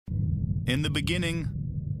In the beginning,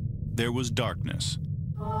 there was darkness.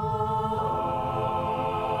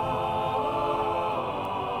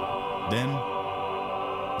 Then,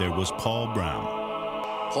 there was Paul Brown.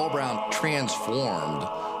 Paul Brown transformed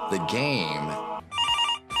the game.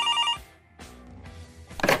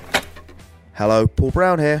 Hello, Paul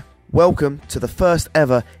Brown here. Welcome to the first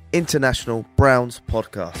ever International Browns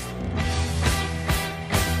podcast.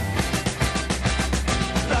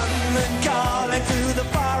 London calling to the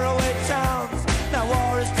faraway towns. Now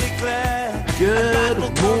war is declared. Good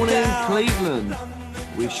morning, Cleveland.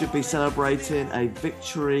 We should be celebrating a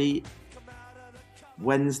victory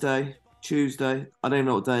Wednesday, Tuesday. I don't even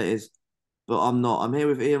know what day it is, but I'm not. I'm here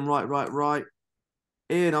with Ian. Right.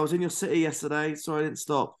 Ian, I was in your city yesterday. Sorry I didn't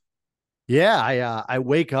stop. Yeah, I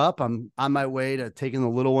wake up. I'm on my way to taking the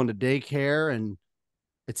little one to daycare, and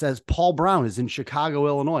it says Paul Brown is in Chicago,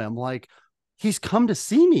 Illinois. I'm like, he's come to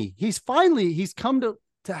see me. He's come to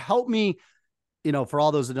help me. You know, for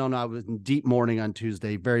all those that don't know, I was in deep mourning on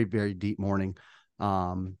Tuesday, very, very deep mourning.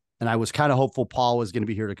 And I was kind of hopeful Paul was going to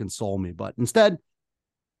be here to console me, but instead,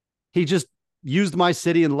 he just used my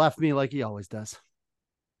city and left me like he always does.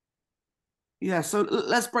 Yeah, so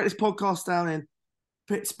let's break this podcast down in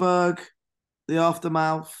Pittsburgh, the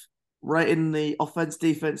aftermath, rating the offense,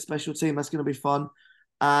 defense, special team. That's going to be fun.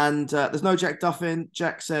 And there's no Jack Duffin.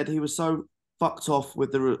 Jack said he was so fucked off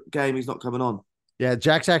with the game, he's not coming on. Yeah,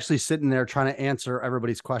 Jack's actually sitting there trying to answer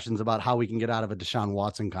everybody's questions about how we can get out of a Deshaun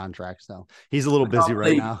Watson contract. So he's a little busy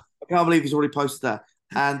right now. I can't believe he's already posted that.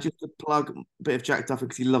 And just to plug a bit of Jack Duffin,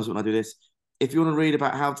 because he loves it when I do this. If you want to read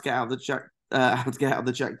about how to get out of the Jack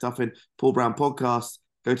Duffin Paul Brown podcast,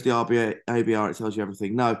 go to the ABR. It tells you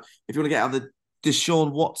everything. No, if you want to get out of the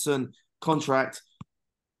Deshaun Watson contract,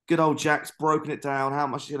 good old Jack's broken it down. How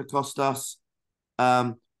much it's going to cost us?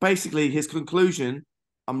 Basically, his conclusion,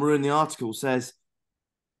 I'm ruining the article, says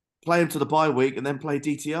play him to the bye week and then play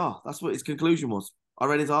DTR. That's what his conclusion was. I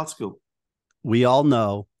read his article. We all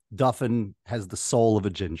know Duffin has the soul of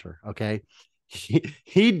a ginger, okay?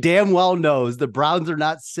 He damn well knows the Browns are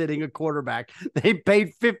not sitting a quarterback they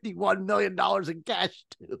paid $51 million in cash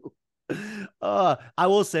to. I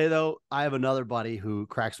will say, though, I have another buddy who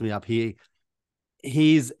cracks me up.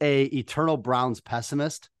 He's a eternal Browns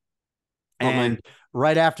pessimist. And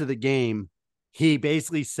right after the game, he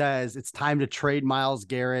basically says it's time to trade Myles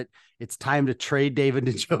Garrett. It's time to trade David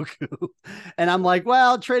Njoku. And I'm like,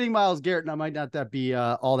 well, trading Myles Garrett might not be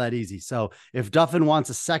all that easy. So if Duffin wants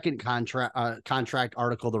a second contract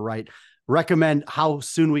article to write, recommend how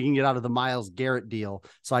soon we can get out of the Myles Garrett deal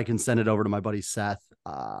so I can send it over to my buddy Seth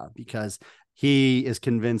because he is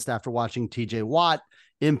convinced after watching TJ Watt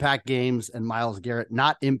impact games and Myles Garrett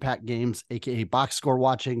not impact games, aka box score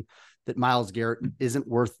watching, that Myles Garrett isn't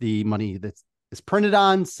worth the money that's printed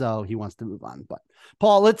on, so he wants to move on. But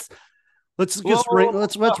Paul, let's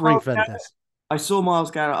ring fence this. I saw Myles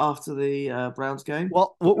Garrett after the Browns game.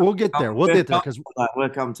 Well, we'll get there. We'll get there because we'll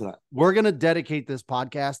come to that. We're going to dedicate this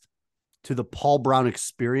podcast to the Paul Brown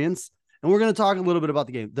experience, and we're going to talk a little bit about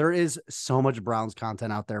the game. There is so much Browns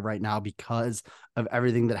content out there right now because of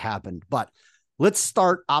everything that happened. But let's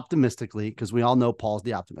start optimistically because we all know Paul's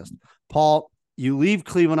the optimist. Paul, you leave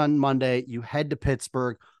Cleveland on Monday. You head to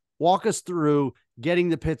Pittsburgh. Walk us through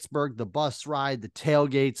getting to Pittsburgh, the bus ride, the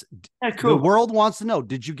tailgates. Yeah, cool. The world wants to know,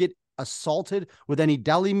 did you get assaulted with any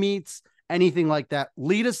deli meats, anything like that?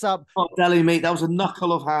 Lead us up. Oh, deli meat. That was a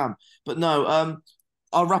knuckle of ham. But no,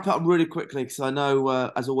 I'll wrap it up really quickly because I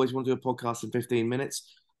know, as always, we want to do a podcast in 15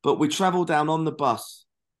 minutes. But we travelled down on the bus.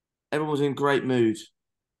 Everyone was in great mood.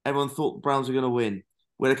 Everyone thought the Browns were going to win.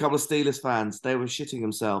 We had a couple of Steelers fans. They were shitting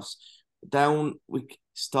themselves. We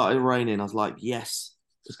started raining. I was like, yes.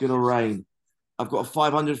 It's going to rain. I've got a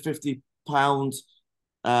 £550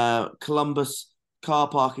 Columbus car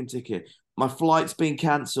parking ticket. My flight's been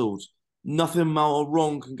cancelled. Nothing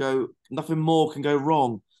more can go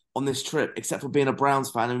wrong on this trip except for being a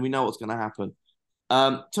Browns fan, and we know what's going to happen.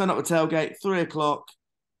 Turn up the tailgate, 3:00.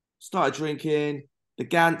 Started drinking. The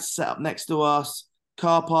Gants set up next to us.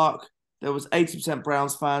 Car park. There was 80%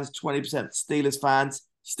 Browns fans, 20% Steelers fans.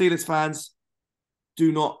 Steelers fans do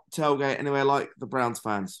not tailgate anywhere like the Browns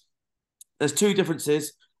fans. There's two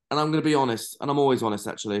differences, and I'm going to be honest, and I'm always honest,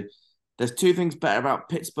 actually. There's two things better about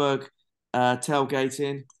Pittsburgh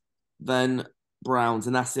tailgating than Browns,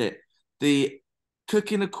 and that's it. The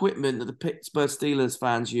cooking equipment that the Pittsburgh Steelers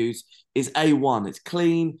fans use is A1. It's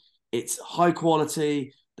clean. It's high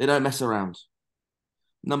quality. They don't mess around.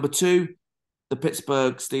 Number two, the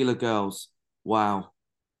Pittsburgh Steeler girls. Wow.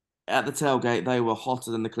 At the tailgate, they were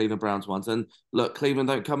hotter than the Cleveland Browns ones. And look, Cleveland,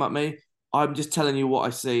 don't come at me. I'm just telling you what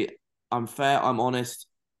I see. I'm fair. I'm honest.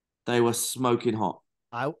 They were smoking hot.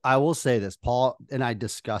 I will say this. Paul and I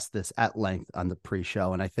discussed this at length on the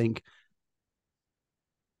pre-show, and I think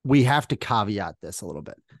we have to caveat this a little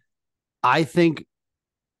bit. I think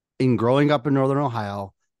in growing up in Northern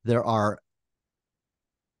Ohio, there are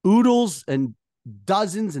oodles and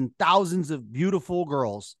dozens and thousands of beautiful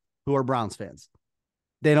girls who are Browns fans.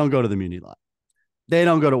 They don't go to the Muni lot. They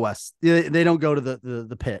don't go to West. They don't go to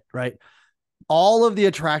the pit, right? All of the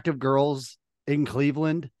attractive girls in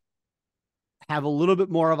Cleveland have a little bit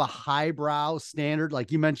more of a highbrow standard,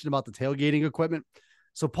 like you mentioned about the tailgating equipment.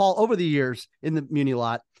 So, Paul, over the years in the Muni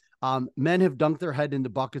lot, men have dunked their head into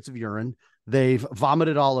buckets of urine. They've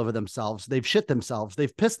vomited all over themselves. They've shit themselves.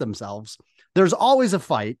 They've pissed themselves. There's always a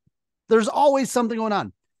fight. There's always something going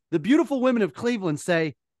on. The beautiful women of Cleveland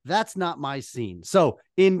say, that's not my scene. So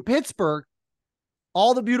in Pittsburgh,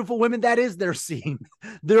 all the beautiful women, that is their scene.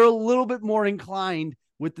 They're a little bit more inclined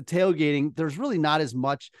with the tailgating. There's really not as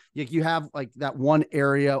much. Like you have like that one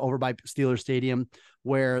area over by Steelers Stadium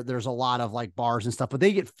where there's a lot of like bars and stuff, but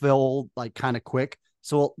they get filled like kind of quick.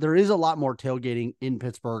 So there is a lot more tailgating in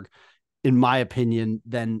Pittsburgh, in my opinion,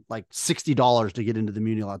 than like $60 to get into the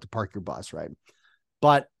Muni lot to park your bus, right?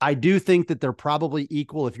 But I do think that they're probably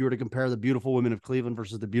equal if you were to compare the beautiful women of Cleveland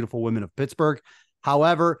versus the beautiful women of Pittsburgh.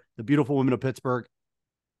 However, the beautiful women of Pittsburgh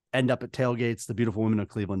end up at tailgates. The beautiful women of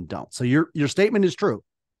Cleveland don't. So your statement is true.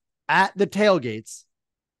 At the tailgates,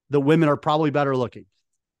 the women are probably better looking.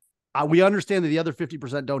 We understand that the other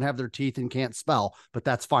 50% don't have their teeth and can't spell, but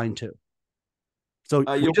that's fine too. So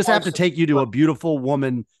we just have to take you to a beautiful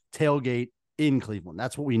woman tailgate in Cleveland.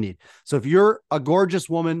 That's what we need. So if you're a gorgeous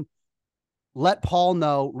woman, let Paul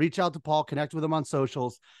know, reach out to Paul, connect with him on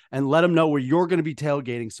socials, and let him know where you're going to be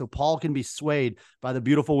tailgating so Paul can be swayed by the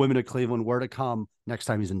beautiful women of Cleveland where to come next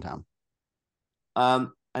time he's in town.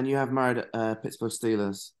 And you have married a Pittsburgh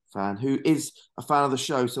Steelers fan who is a fan of the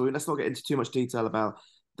show. So let's not get into too much detail about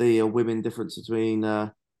the women difference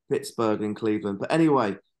between Pittsburgh and Cleveland. But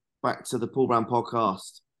anyway, back to the Paul Brown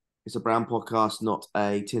podcast. It's a Brown podcast, not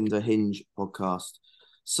a Tinder Hinge podcast.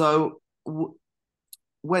 So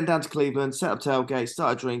went down to Cleveland, set up tailgate,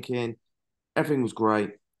 started drinking. Everything was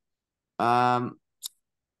great.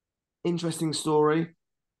 Interesting story.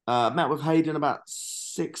 Met with Hayden about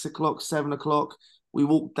 6 o'clock, 7 o'clock. We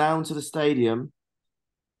walked down to the stadium.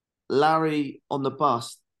 Larry on the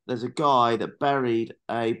bus, there's a guy that buried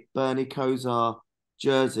a Bernie Kosar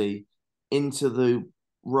jersey into the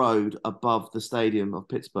road above the stadium of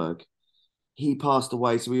Pittsburgh. He passed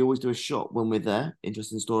away, so we always do a shot when we're there.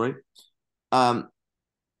 Interesting story. I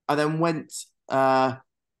then went. I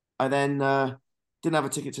then didn't have a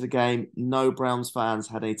ticket to the game. No Browns fans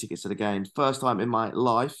had any tickets to the game. First time in my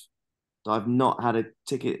life that I've not had a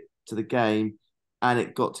ticket to the game, and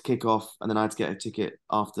it got to kick off, and then I had to get a ticket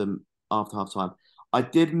after halftime. I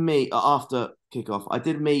did meet after kickoff. I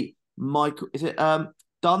did meet Michael. Is it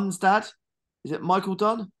Dunn's dad? Is it Michael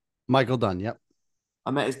Dunn? Michael Dunn, yep.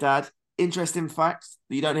 I met his dad. Interesting fact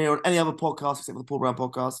that you don't hear on any other podcast except for the Paul Brown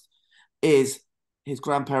podcast is his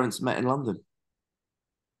grandparents met in London.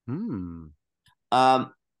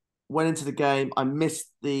 Went into the game. I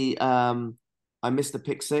missed the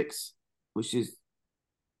pick six, which is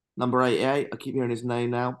number 88. I keep hearing his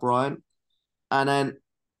name now, Brian. And then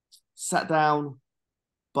sat down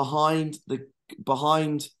behind the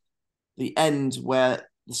end where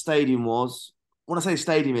the stadium was. When I say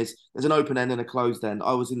stadium is, there's an open end and a closed end.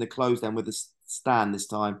 I was in the closed end with the stand this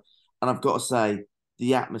time. And I've got to say,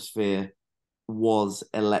 the atmosphere was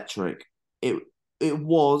electric. It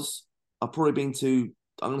was, I've probably been to,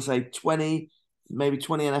 I'm going to say 20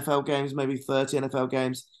 NFL games, maybe 30 NFL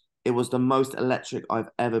games. It was the most electric I've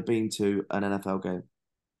ever been to an NFL game.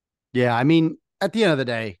 Yeah, I mean, at the end of the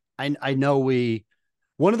day, I know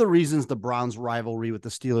one of the reasons the Browns rivalry with the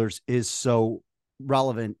Steelers is so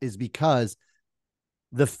relevant is because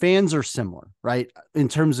the fans are similar, right? In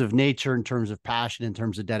terms of nature, in terms of passion, in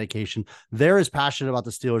terms of dedication. They're as passionate about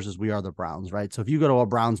the Steelers as we are the Browns, right? So if you go to a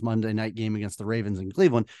Browns Monday night game against the Ravens in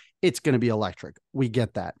Cleveland, it's going to be electric. We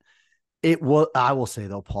get that. I will say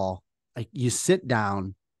though, Paul, like you sit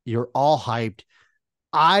down, you're all hyped.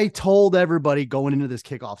 I told everybody going into this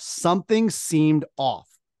kickoff, something seemed off.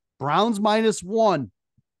 Browns -1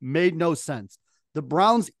 made no sense. The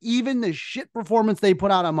Browns, even the shit performance they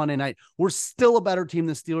put out on Monday night, were still a better team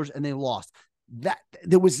than the Steelers, and they lost.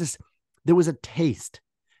 There was a taste.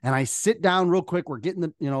 And I sit down real quick. We're getting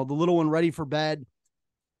the little one ready for bed.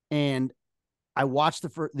 And I watched the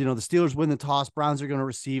Steelers win the toss. Browns are going to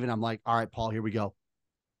receive. And I'm like, all right, Paul, here we go.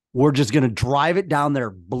 We're just going to drive it down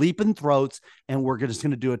their bleeping throats. And we're just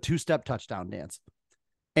going to do a 2-step touchdown dance.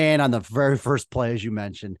 And on the very first play, as you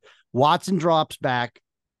mentioned, Watson drops back.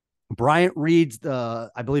 Bryant reads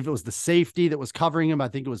I believe it was the safety that was covering him. I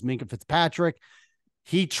think it was Minkah Fitzpatrick.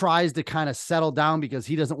 He tries to kind of settle down because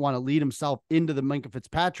he doesn't want to lead himself into the Minkah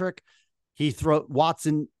Fitzpatrick.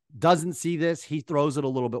 Watson doesn't see this. He throws it a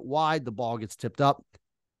little bit wide. The ball gets tipped up.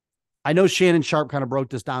 I know Shannon Sharp kind of broke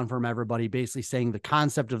this down from everybody, basically saying the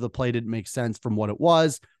concept of the play didn't make sense from what it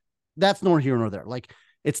was. That's nor here nor there. Like,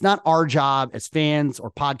 it's not our job as fans or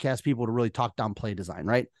podcast people to really talk down play design,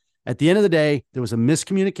 right? At the end of the day, there was a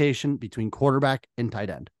miscommunication between quarterback and tight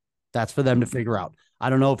end. That's for them to figure out. I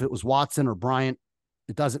don't know if it was Watson or Bryant.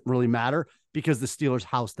 It doesn't really matter because the Steelers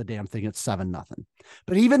housed the damn thing at 7-0.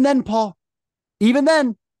 But even then, Paul,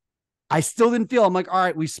 I still didn't feel, I'm like, all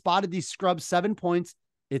right, we spotted these scrubs 7 points.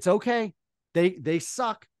 It's okay. They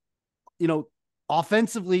suck.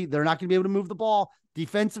 Offensively, they're not going to be able to move the ball.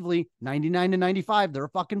 Defensively, 99-95, they're a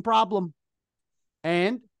fucking problem.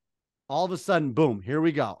 And all of a sudden, boom, here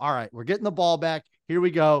we go. All right, we're getting the ball back. Here we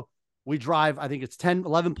go. We drive, I think it's 10,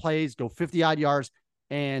 11 plays, go 50-odd yards,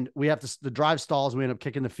 and we have the drive stalls. We end up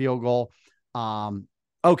kicking the field goal.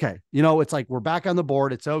 Okay. It's like we're back on the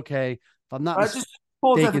board. It's okay. If I'm not mistaken,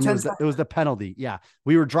 it was the penalty. Yeah.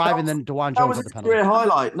 We were driving, then DeJuan Jones had the penalty. Career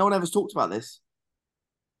highlight. No one ever talked about this.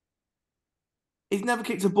 He's never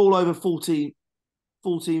kicked a ball over 14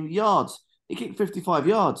 yards. He kicked 55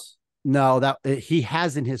 yards. No, that he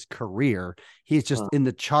has in his career. He's just in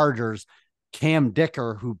the Chargers. Cam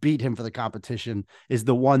Dicker, who beat him for the competition, is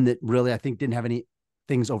the one that really, I think, didn't have any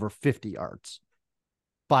things over 50 yards.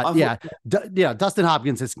 But Dustin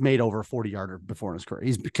Hopkins has made over a 40-yarder before in his career.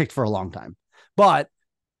 He's kicked for a long time. But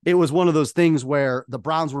it was one of those things where the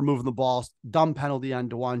Browns were moving the ball, dumb penalty on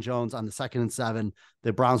DeJuan Jones on the 2nd and 7.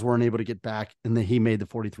 The Browns weren't able to get back, and then he made the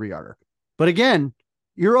 43-yarder. But again,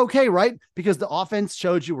 you're okay, right? Because the offense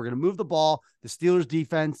showed you we're going to move the ball, the Steelers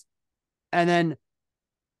defense, and then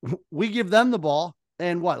we give them the ball,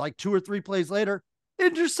 and like 2 or 3 plays later,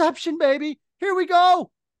 interception, baby. Here we go.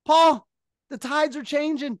 Paul, the tides are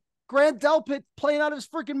changing. Grant Delpit playing out of his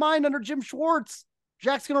freaking mind under Jim Schwartz.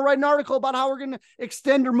 Jack's going to write an article about how we're going to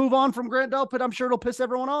extend or move on from Grant Delpit. I'm sure it'll piss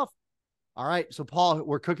everyone off. All right, so Paul,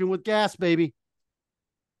 we're cooking with gas, baby.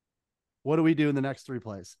 What do we do in the next 3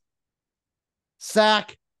 plays?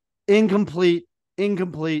 Sack, incomplete,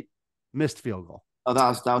 missed field goal. Oh, that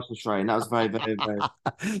was frustrating. That was very, very, very.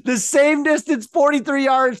 The same distance, 43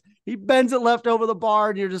 yards. He bends it left over the bar,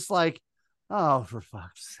 and you're just like, oh, for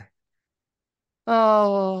fuck's sake.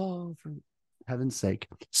 Oh, for heaven's sake.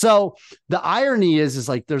 So the irony is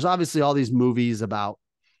like, there's obviously all these movies about,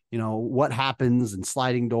 what happens and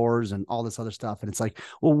sliding doors and all this other stuff. And it's like,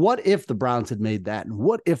 well, what if the Browns had made that? And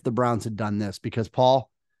what if the Browns had done this? Because Paul,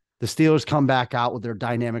 the Steelers come back out with their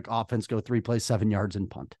dynamic offense, go 3 plays, 7 yards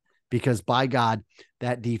and punt. Because by God,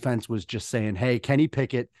 that defense was just saying, hey, Kenny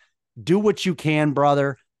Pickett, do what you can,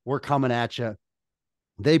 brother. We're coming at you.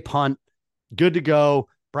 They punt. Good to go.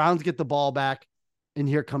 Browns get the ball back. And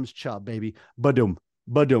here comes Chubb, baby. Ba-doom.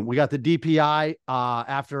 We got the DPI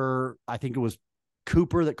after, I think it was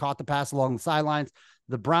Cooper that caught the pass along the sidelines.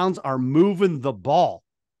 The Browns are moving the ball.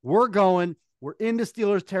 We're into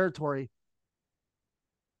Steelers territory.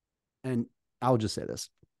 And I'll just say this.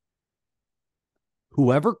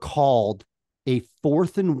 Whoever called a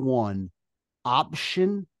 4th and 1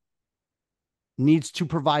 option needs to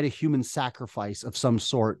provide a human sacrifice of some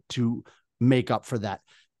sort to make up for that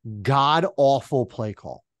god awful play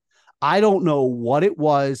call. I don't know what it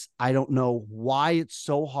was. I don't know why it's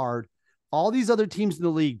so hard. All these other teams in the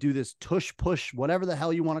league do this tush push, whatever the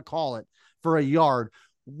hell you want to call it, for a yard.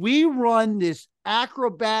 We run this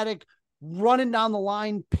acrobatic running down the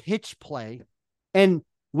line pitch play, and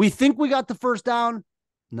we think we got the first down.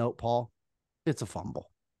 No, Paul, it's a fumble.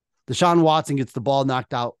 Deshaun Watson gets the ball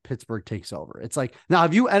knocked out. Pittsburgh takes over. It's like, now,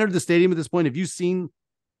 have you entered the stadium at this point? Have you seen?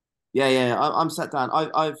 Yeah. I'm sat down.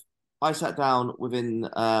 I sat down within.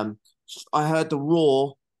 I heard the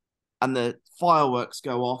roar and the fireworks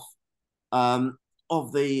go off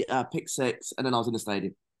of the pick six, and then I was in the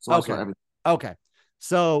stadium. So I saw everything. Okay.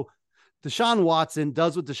 So Deshaun Watson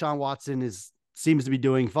does what Deshaun Watson seems to be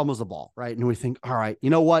doing, fumbles the ball, right? And we think, all right, you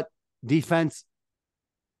know what? Defense,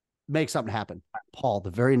 make something happen. Paul, the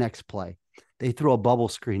very next play, they throw a bubble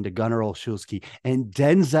screen to Gunnar Olszewski, and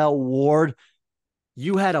Denzel Ward,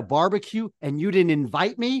 you had a barbecue and you didn't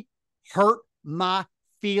invite me? Hurt my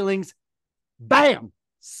feelings. Bam!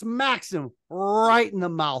 Smacks him right in the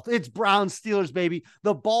mouth. It's Browns Steelers, baby.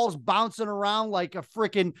 The ball's bouncing around like a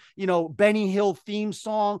freaking, Benny Hill theme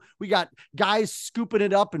song. We got guys scooping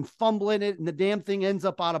it up and fumbling it, and the damn thing ends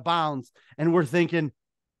up out of bounds. And we're thinking,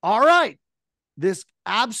 all right, this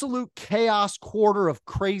absolute chaos quarter of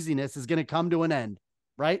craziness is going to come to an end,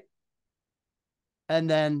 right? And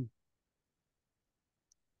then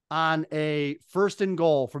on a 1st and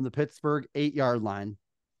goal from the Pittsburgh 8-yard line.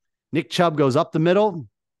 Nick Chubb goes up the middle,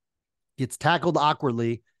 gets tackled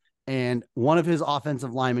awkwardly, and one of his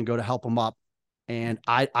offensive linemen go to help him up. And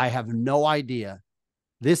I have no idea.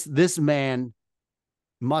 This man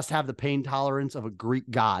must have the pain tolerance of a Greek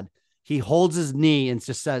god. He holds his knee and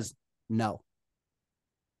just says, no.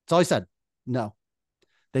 That's all he said. No.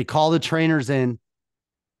 They call the trainers in.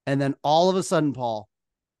 And then all of a sudden, Paul,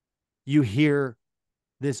 you hear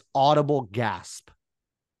this audible gasp.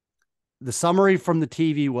 The summary from the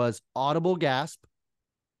TV was audible gasp,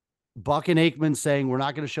 Buck and Aikman saying, we're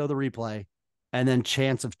not going to show the replay, and then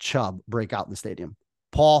chants of Chubb break out in the stadium.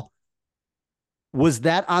 Paul, was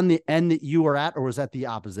that on the end that you were at, or was that the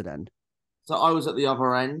opposite end? So I was at the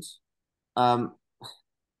other end.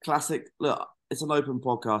 Classic. Look, it's an open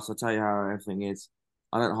podcast. I'll tell you how everything is.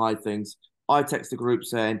 I don't hide things. I text the group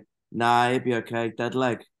saying, nah, he'll be okay, dead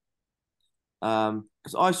leg.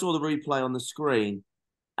 Because I saw the replay on the screen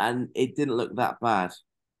and it didn't look that bad.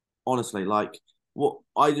 Honestly, like what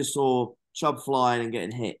I just saw Chubb flying and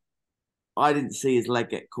getting hit. I didn't see his leg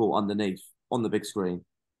get caught underneath on the big screen.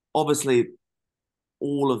 Obviously,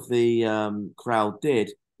 all of the crowd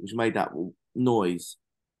did, which made that noise.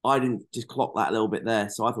 I didn't just clock that a little bit there,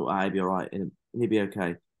 so I thought, he'd be all right and he'd be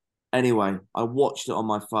okay. Anyway, I watched it on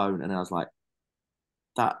my phone and I was like,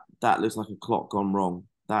 that looks like a clock gone wrong.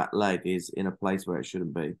 That leg is in a place where it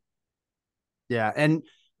shouldn't be. Yeah, and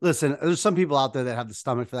listen, there's some people out there that have the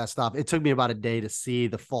stomach for that stuff. It took me about a day to see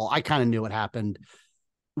the fall. I kind of knew what happened.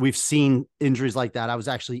 We've seen injuries like that. I was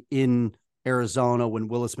actually in Arizona when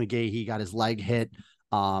Willis McGahee got his leg hit.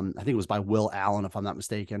 I think it was by Will Allen, if I'm not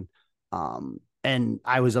mistaken. And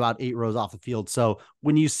I was about 8 rows off the field. So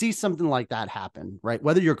when you see something like that happen, right,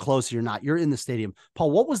 whether you're close or not, you're in the stadium. Paul,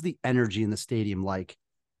 what was the energy in the stadium like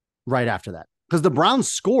right after that? Because the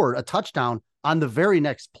Browns scored a touchdown on the very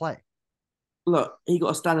next play. Look, he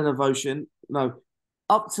got a standing ovation. No,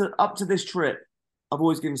 up to this trip, I've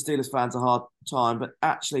always given Steelers fans a hard time, but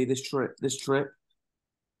actually this trip,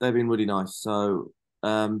 they've been really nice. So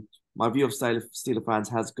my view of Steeler fans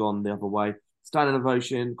has gone the other way. Standing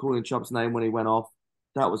ovation, calling Chubb's name when he went off.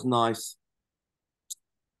 That was nice.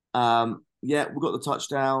 Yeah, we got the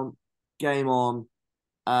touchdown. Game on.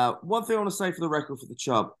 One thing I want to say for the record for the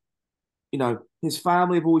Chubb, his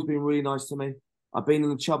family have always been really nice to me. I've been in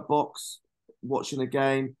the Chubb box watching the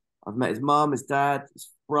game. I've met his mum, his dad, his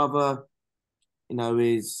brother,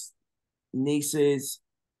 his nieces.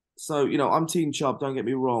 So, I'm Team Chubb, don't get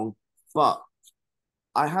me wrong. But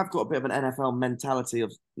I have got a bit of an NFL mentality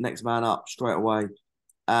of next man up straight away.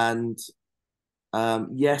 And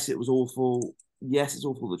yes, it was awful. Yes, it's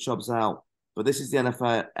awful that Chubb's out. But this is the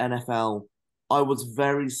NFL. I was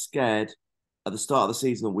very scared at the start of the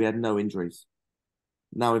season that we had no injuries.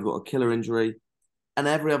 Now we've got a killer injury. And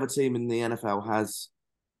every other team in the NFL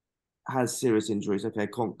has serious injuries. Okay,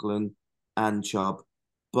 Conklin and Chubb.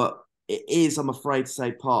 But it is, I'm afraid to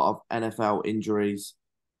say, part of NFL injuries.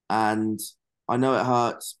 And I know it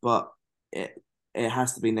hurts, but it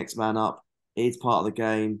has to be next man up. It's part of the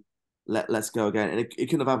game. Let's go again. And it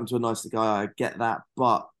couldn't have happened to a nicer guy. I get that.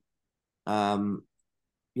 But,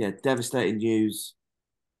 yeah, devastating news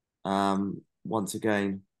once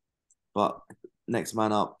again. But next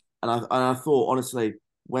man up. And I thought, honestly,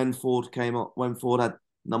 when Ford had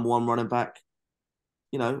number 1 running back,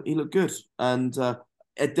 he looked good. And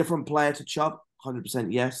a different player to Chubb,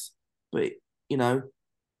 100% yes. But, he took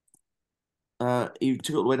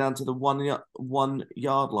it all the way down to the 1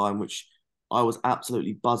 yard line, which I was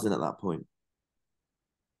absolutely buzzing at that point.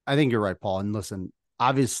 I think you're right, Paul. And listen,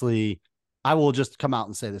 obviously, I will just come out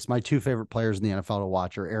and say this. My 2 favorite players in the NFL to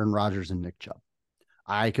watch are Aaron Rodgers and Nick Chubb.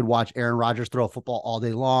 I could watch Aaron Rodgers throw a football all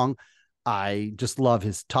day long. I just love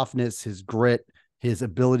his toughness, his grit, his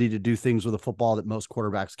ability to do things with a football that most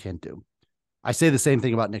quarterbacks can't do. I say the same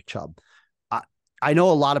thing about Nick Chubb. I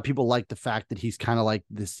know a lot of people like the fact that he's kind of like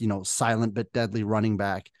this, silent but deadly running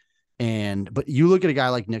back. But you look at a guy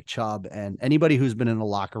like Nick Chubb, and anybody who's been in a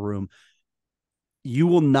locker room, you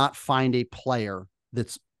will not find a player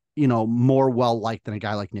that's, more well-liked than a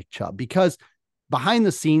guy like Nick Chubb, because behind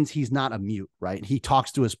the scenes, he's not a mute, right? He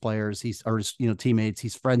talks to his players, his teammates,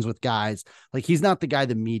 he's friends with guys. Like, he's not the guy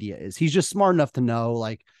the media is. He's just smart enough to know,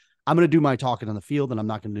 like, I'm going to do my talking on the field and I'm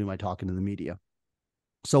not going to do my talking to the media.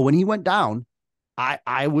 So when he went down,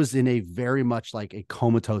 I was in a very much like a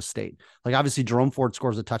comatose state. Like, obviously Jerome Ford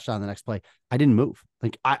scores a touchdown the next play. I didn't move.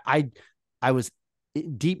 Like, I was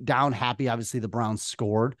deep down happy. Obviously the Browns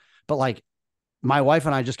scored, but like my wife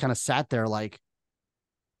and I just kind of sat there like,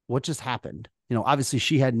 what just happened? Obviously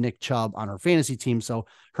she had Nick Chubb on her fantasy team, so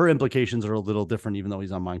her implications are a little different, even though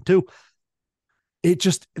he's on mine too.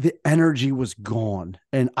 the energy was gone.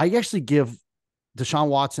 And I actually give Deshaun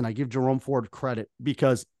Watson, I give Jerome Ford credit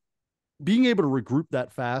because being able to regroup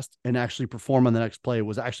that fast and actually perform on the next play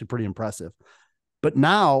was actually pretty impressive. But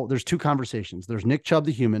now there's two conversations. There's Nick Chubb,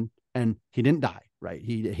 the human, and he didn't die, right?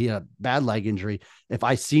 He had a bad leg injury. If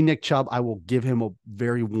I see Nick Chubb, I will give him a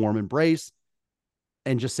very warm embrace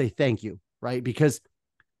and just say thank you, right? Because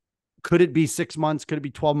could it be 6 months? Could it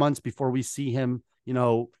be 12 months before we see him,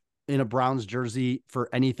 in a Browns jersey for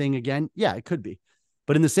anything again? Yeah, it could be.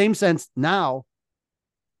 But in the same sense, now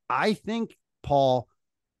I think, Paul,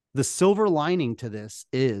 the silver lining to this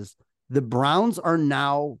is the Browns are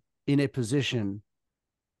now in a position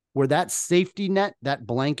where that safety net, that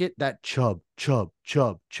blanket, that Chubb,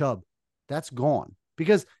 that's gone.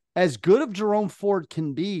 Because as good of Jerome Ford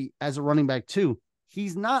can be as a running back too,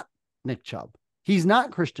 he's not Nick Chubb. He's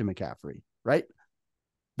not Christian McCaffrey, right?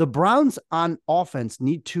 The Browns on offense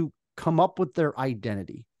need to come up with their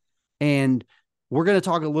identity. And we're going to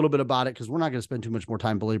talk a little bit about it because we're not going to spend too much more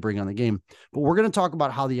time belaboring on the game, but we're going to talk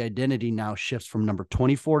about how the identity now shifts from number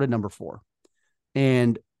 24 to number 4.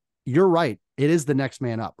 And you're right. It is the next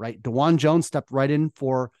man up, right? DeJuan Jones stepped right in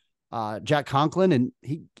for Jack Conklin, and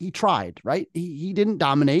he tried, right? He didn't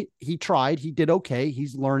dominate. He tried. He did okay.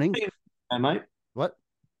 He's learning. Hey, mate. What?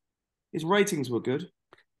 His ratings were good.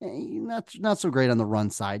 Not so great on the run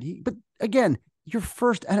side. But again, your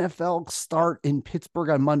first NFL start in Pittsburgh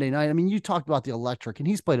on Monday night. I mean, you talked about the electric, and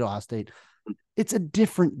he's played at Ohio State. It's a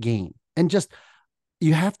different game. And just,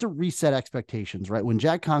 you have to reset expectations, right? When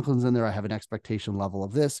Jack Conklin's in there, I have an expectation level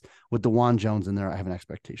of this. With DeJuan Jones in there, I have an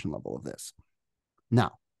expectation level of this.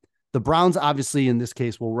 Now, the Browns, obviously, in this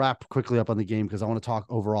case, will wrap quickly up on the game because I want to talk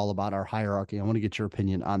overall about our hierarchy. I want to get your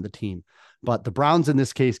opinion on the team. But the Browns, in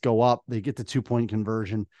this case, go up. They get the 2-point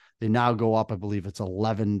conversion. They now go up. I believe it's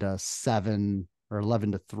 11-7 or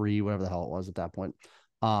 11-3, whatever the hell it was at that point.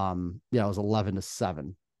 Yeah, it was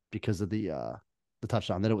 11-7 because of the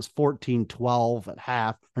touchdown. Then it was 14-12 at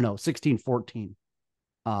half, or no, 16-14.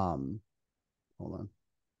 Hold on.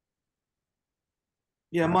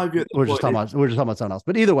 Yeah, my view. We're just talking about something else.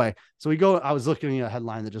 But either way, so we go. I was looking at a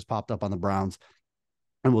headline that just popped up on the Browns,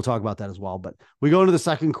 and we'll talk about that as well. But we go into the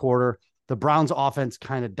second quarter. The Browns offense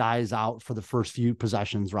kind of dies out for the first few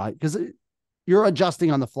possessions, right? Because you're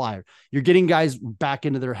adjusting on the fly. You're getting guys back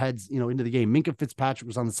into their heads, into the game. Minkah Fitzpatrick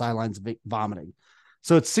was on the sidelines vomiting.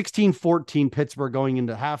 So it's 16-14 Pittsburgh going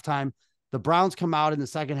into halftime. The Browns come out in the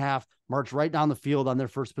second half, march right down the field on their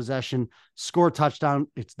first possession, score a touchdown.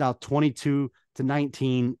 It's now 22-19.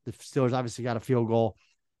 The Steelers obviously got a field goal.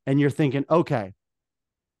 And you're thinking, okay,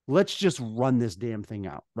 let's just run this damn thing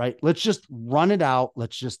out, right? Let's just run it out.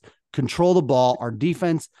 Let's just control the ball. Our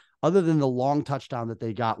defense, other than the long touchdown that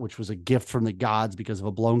they got, which was a gift from the gods because of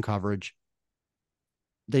a blown coverage,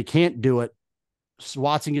 they can't do it.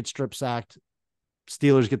 Watson gets strip sacked.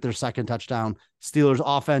 Steelers get their second touchdown. Steelers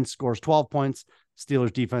offense scores 12 points.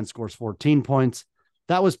 Steelers defense scores 14 points.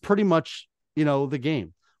 That was pretty much, the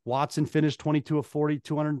game. Watson finished 22 of 40,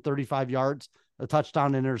 235 yards, a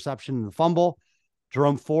touchdown, an interception, and a fumble.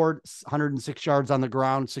 Jerome Ford, 106 yards on the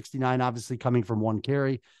ground, 69 obviously coming from one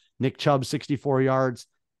carry. Nick Chubb, 64 yards.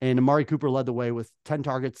 And Amari Cooper led the way with 10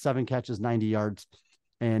 targets, 7 catches, 90 yards.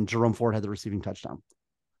 And Jerome Ford had the receiving touchdown.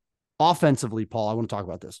 Offensively, Paul, I want to talk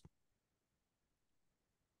about this.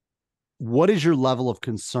 What is your level of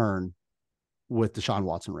concern with Deshaun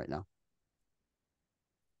Watson right now?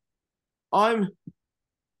 I'm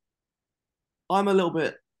a little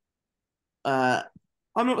bit. I'm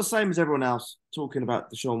not the same as everyone else talking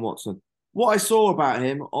about Deshaun Watson. What I saw about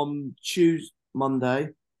him on Monday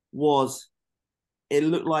was it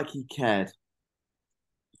looked like he cared,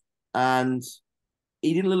 and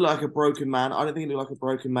he didn't look like a broken man. I don't think he looked like a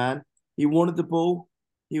broken man. He wanted the ball.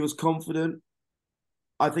 He was confident.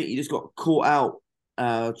 I think he just got caught out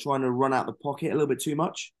trying to run out the pocket a little bit too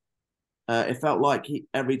much. It felt like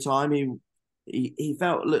every time he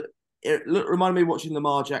felt reminded me of watching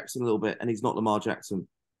Lamar Jackson a little bit, and he's not Lamar Jackson.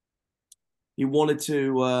 He wanted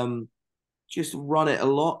to just run it a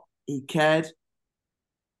lot. He cared.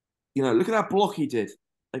 Look at that block he did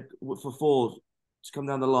for Ford to come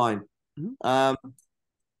down the line. Mm-hmm.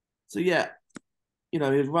 So yeah, he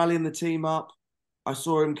was rallying the team up. I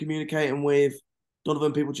saw him communicating with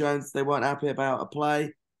Donovan Peoples-Jones. They weren't happy about a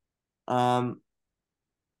play. There's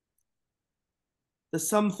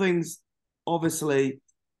some things, obviously,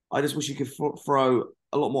 I just wish he could throw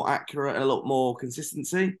a lot more accurate and a lot more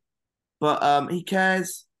consistency. But he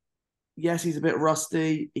cares. Yes, he's a bit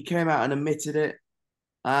rusty. He came out and admitted it.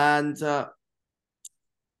 And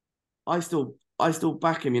I still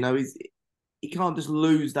back him. He can't just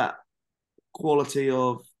lose that quality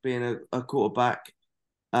of being a quarterback.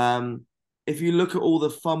 If you look at all the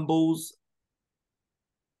fumbles,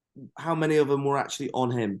 how many of them were actually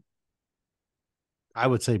on him? I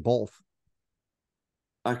would say both.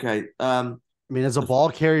 Okay. I mean, as a ball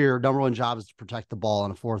carrier, your number one job is to protect the ball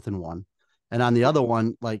on a 4th and 1. And on the other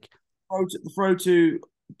one, like throw to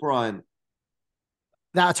Brian.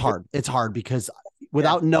 That's hard. It's hard because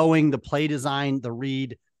without knowing the play design, the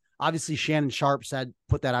read, obviously Shannon Sharp said,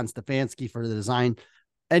 put that on Stefanski for the design.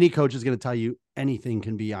 Any coach is going to tell you anything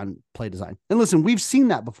can be on play design. And listen, we've seen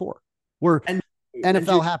that before where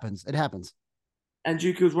NFL happens. It happens. And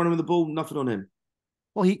Juku was running with the ball, nothing on him.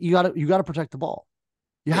 Well, you gotta protect the ball.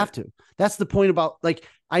 You have to. That's the point about, like,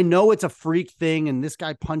 I know it's a freak thing and this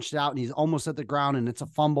guy punched out and he's almost at the ground and it's a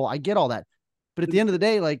fumble. I get all that. But at the end of the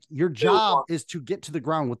day, like, your job is to get to the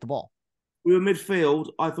ground with the ball. We were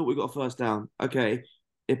midfield. I thought we got a first down. Okay.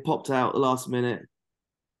 It popped out the last minute.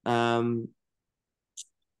 But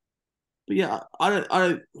yeah,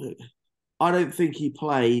 I don't think he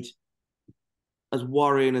played as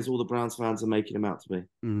worrying as all the Browns fans are making him out to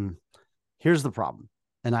be. Here's the problem.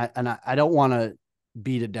 And I don't want to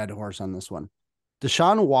beat a dead horse on this one.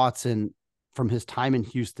 Deshaun Watson, from his time in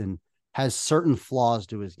Houston, has certain flaws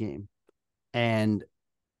to his game. And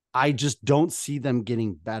I just don't see them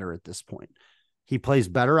getting better at this point. He plays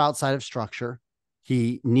better outside of structure.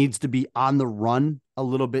 He needs to be on the run a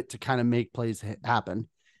little bit to kind of make plays happen.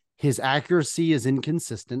 His accuracy is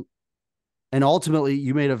inconsistent. And ultimately,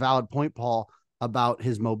 you made a valid point, Paul, about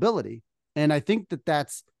his mobility. And I think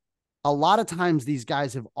that's a lot of times these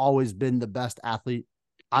guys have always been the best athlete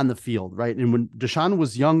on the field, right? And when Deshaun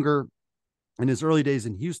was younger in his early days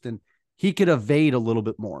in Houston, he could evade a little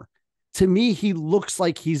bit more. To me, he looks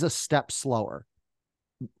like he's a step slower,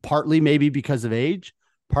 partly maybe because of age,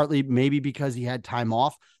 partly maybe because he had time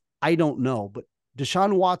off. I don't know. But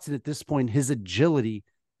Deshaun Watson at this point, his agility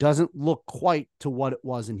doesn't look quite to what it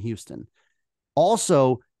was in Houston.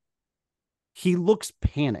 Also, he looks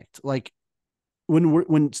panicked. Like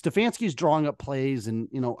when Stefanski's drawing up plays, and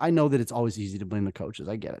I know that it's always easy to blame the coaches.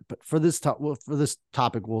 I get it. But for this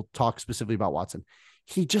topic, we'll talk specifically about Watson.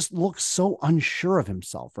 He just looks so unsure of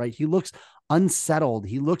himself, right? He looks unsettled.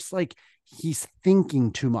 He looks like he's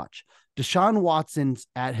thinking too much. Deshaun Watson's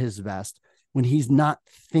at his best when he's not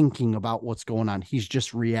thinking about what's going on. He's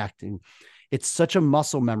just reacting. It's such a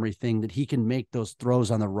muscle memory thing that he can make those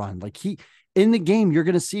throws on the run. Like in the game, you're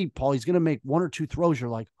going to see, Paul, he's going to make 1 or 2 throws. You're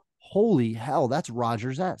like, holy hell, that's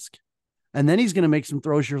Rodgers-esque. And then he's going to make some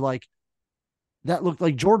throws. You're like, that looked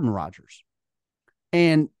like Jordan Rodgers.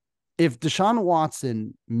 And if Deshaun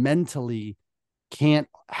Watson mentally can't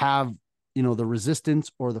have, the resistance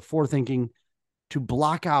or the forethinking to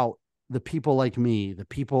block out the people like me, the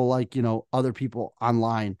people like, other people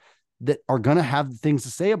online that are going to have things to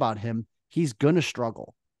say about him, he's going to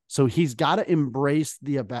struggle. So he's got to embrace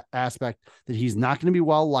the aspect that he's not going to be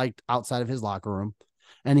well liked outside of his locker room.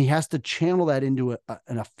 And he has to channel that into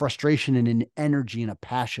a frustration and an energy and a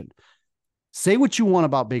passion. Say what you want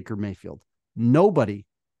about Baker Mayfield. Nobody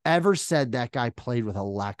ever said that guy played with a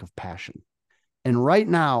lack of passion. And right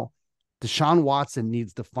now, Deshaun Watson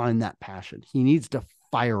needs to find that passion. He needs to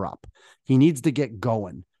fire up. He needs to get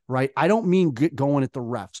going, right? I don't mean get going at the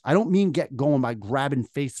refs. I don't mean get going by grabbing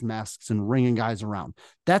face masks and ringing guys around.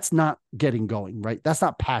 That's not getting going, right? That's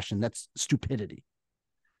not passion. That's stupidity.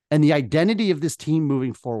 And the identity of this team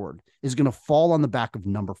moving forward is going to fall on the back of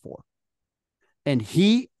number 4. And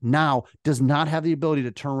he now does not have the ability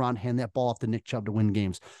to turn around, hand that ball off to Nick Chubb to win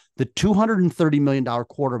games. The $230 million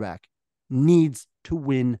quarterback needs to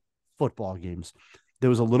win football games. There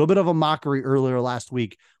was a little bit of a mockery earlier last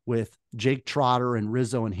week with Jake Trotter and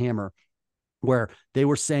Rizzo and Hammer, where they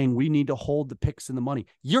were saying we need to hold the picks and the money.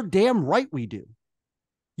 You're damn right we do.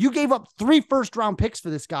 You gave up 3 first-round picks for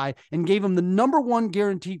this guy and gave him the number 1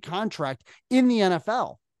 guaranteed contract in the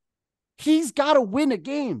NFL. He's got to win a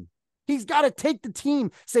game. He's got to take the team,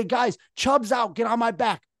 say, guys, Chubb's out, get on my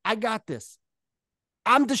back. I got this.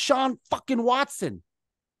 I'm Deshaun fucking Watson.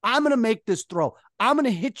 I'm going to make this throw. I'm going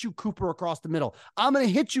to hit you, Cooper, across the middle. I'm going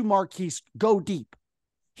to hit you, Marquise, go deep.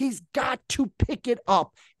 He's got to pick it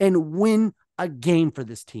up and win a game for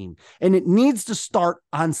this team. And it needs to start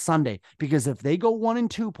on Sunday, because if they go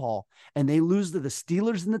 1-2, Paul, and they lose to the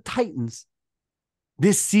Steelers and the Titans,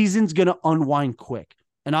 this season's going to unwind quick.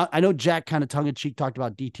 And I know Jack kind of tongue-in-cheek talked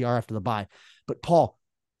about DTR after the bye, but Paul,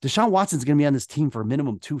 Deshaun Watson's going to be on this team for a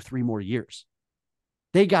minimum 2-3 more years.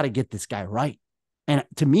 They got to get this guy right. And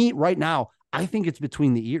to me right now, I think it's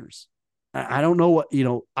between the ears. I don't know what,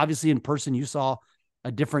 obviously in person, you saw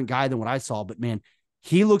a different guy than what I saw, but man,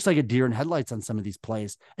 he looks like a deer in headlights on some of these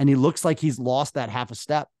plays. And he looks like he's lost that half a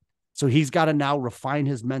step. So he's got to now refine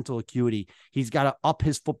his mental acuity. He's got to up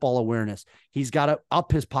his football awareness. He's got to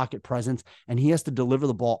up his pocket presence, and he has to deliver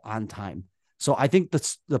the ball on time. So I think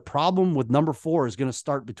the problem with number 4 is going to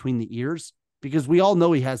start between the ears, because we all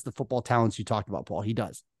know he has the football talents you talked about, Paul. He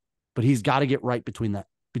does. But he's got to get right between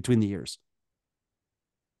the ears.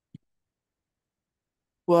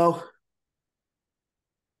 Well,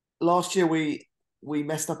 last year we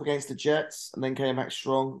messed up against the Jets and then came back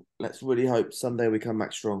strong. Let's really hope Sunday we come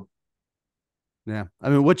back strong. Yeah. I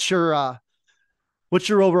mean, what's your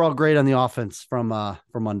overall grade on the offense from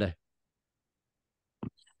Monday?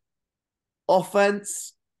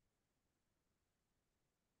 Offense.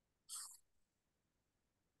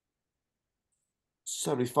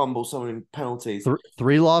 So many fumbles, so many penalties.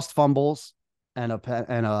 3 lost fumbles and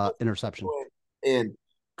a interception.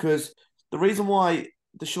 Because the reason why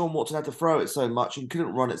Deshaun Watson had to throw it so much and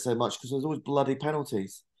couldn't run it so much because there was always bloody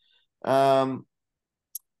penalties. I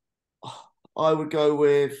would go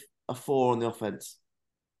with a 4 on the offense.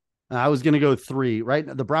 I was going to go 3, right?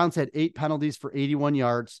 The Browns had 8 penalties for 81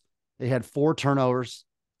 yards. They had 4 turnovers,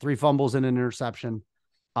 3 fumbles and an interception.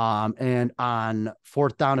 And on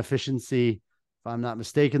fourth down efficiency, if I'm not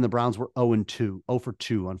mistaken, the Browns were 0 for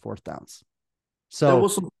 2 on fourth downs. So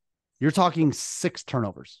you're talking 6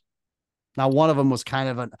 turnovers. Now, one of them was kind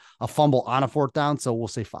of a fumble on a fourth down, so we'll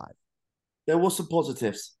say 5. There was some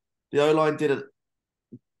positives. The O-line did a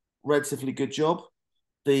relatively good job.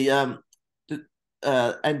 The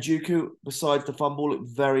Njoku, besides the fumble,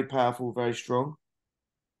 looked very powerful, very strong.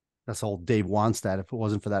 That's old Dave Wanstead. If it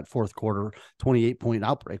wasn't for that fourth quarter 28-point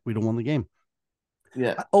outbreak, we'd have won the game.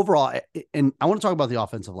 Yeah. Overall, and I want to talk about the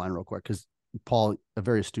offensive line real quick because, Paul, a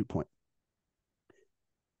very astute point.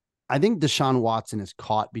 I think Deshaun Watson is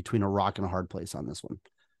caught between a rock and a hard place on this one.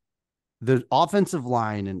 The offensive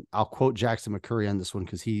line, and I'll quote Jackson McCurry on this one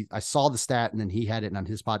because I saw the stat and then he had it on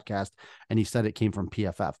his podcast and he said it came from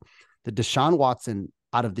PFF. That Deshaun Watson,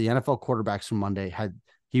 out of the NFL quarterbacks from Monday,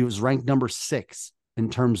 he was ranked number 6 in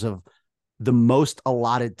terms of the most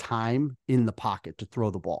allotted time in the pocket to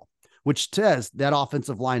throw the ball, which says that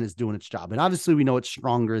offensive line is doing its job. And obviously we know it's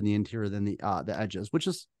stronger in the interior than the edges, which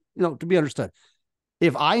is, to be understood.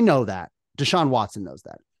 If I know that, Deshaun Watson knows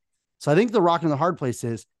that. So I think the rock and the hard place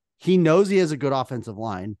is he knows he has a good offensive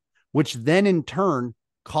line, which then in turn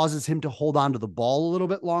causes him to hold on to the ball a little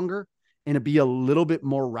bit longer and to be a little bit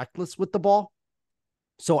more reckless with the ball.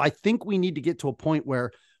 So I think we need to get to a point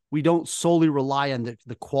where we don't solely rely on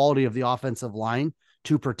the quality of the offensive line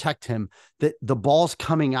to protect him, that the ball's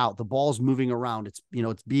coming out, the ball's moving around. It's,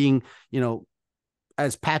 it's being,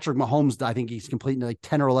 as Patrick Mahomes, I think he's completing like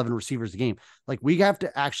 10 or 11 receivers a game. Like we have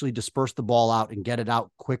to actually disperse the ball out and get it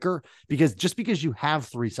out quicker, because just because you have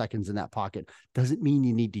 3 seconds in that pocket doesn't mean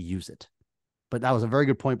you need to use it. But that was a very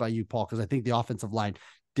good point by you, Paul, because I think the offensive line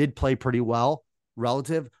did play pretty well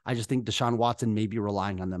relative. I just think Deshaun Watson may be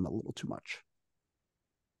relying on them a little too much.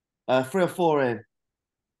 3 or 4 in.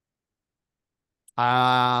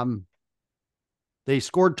 They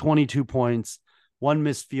scored 22 points, 1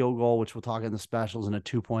 missed field goal, which we'll talk in the specials, and a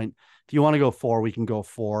 2-point. If you want to go 4, we can go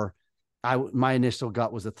 4. My initial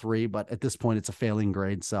gut was a 3, but at this point it's a failing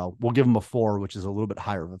grade. So we'll give them a 4, which is a little bit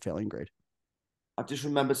higher of a failing grade. I've just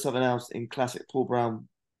remembered something else in classic Paul Brown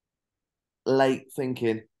late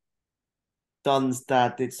thinking. Dunn's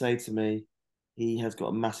dad did say to me he has got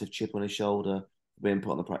a massive chip on his shoulder for being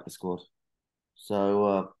put on the practice squad.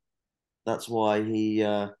 So that's why he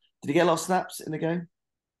did he get a lot of snaps in the game?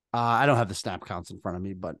 I don't have the snap counts in front of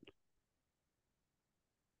me, but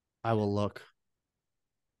I will look.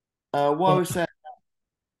 What I was saying,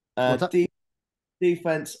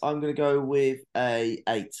 defense, I'm going to go with a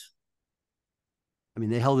 8. I mean,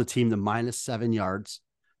 they held a team to -7 yards.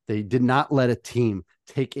 They did not let a team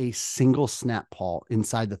take a single snap, Paul,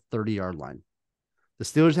 inside the 30-yard line. The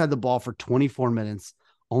Steelers had the ball for 24 minutes,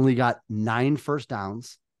 only got 9 first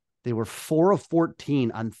downs. They were 4 of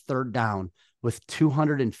 14 on third down with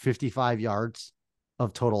 255 yards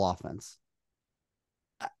of total offense.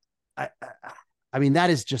 I mean, that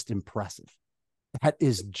is just impressive. That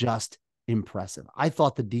is just impressive. I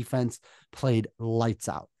thought the defense played lights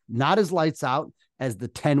out. Not as lights out as the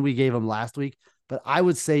 10 we gave them last week, but I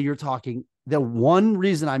would say you're talking, the one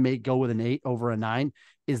reason I may go with an 8 over a 9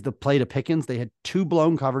 is the play to Pickens. They had 2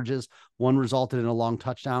 blown coverages. 1 resulted in a long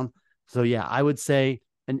touchdown. So yeah, I would say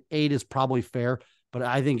an 8 is probably fair, but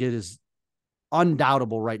I think it is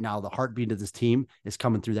undoubtable right now. The heartbeat of this team is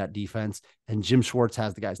coming through that defense, and Jim Schwartz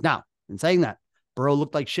has the guys. Now, in saying that, Burrow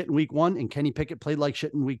looked like shit in week 1 and Kenny Pickett played like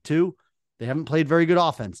shit in week 2. They haven't played very good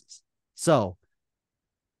offenses. So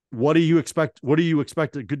what do you expect? What do you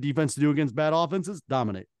expect a good defense to do against bad offenses?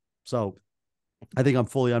 Dominate. So I think I'm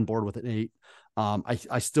fully on board with an 8.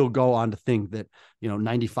 I still go on to think that,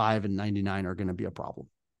 95 and 99 are going to be a problem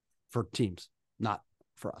for teams, not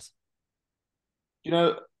for us. You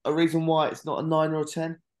know, a reason why it's not a 9 or a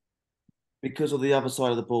 10? Because of the other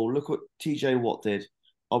side of the ball. Look what TJ Watt did.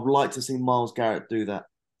 I'd like to see Myles Garrett do that.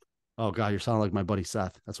 Oh God, you're sounding like my buddy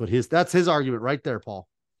Seth. That's his argument right there, Paul.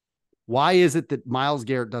 Why is it that Myles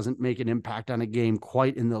Garrett doesn't make an impact on a game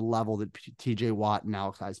quite in the level that TJ Watt and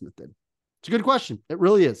Alex Highsmith did? It's a good question. It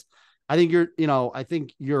really is. I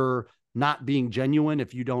think you're not being genuine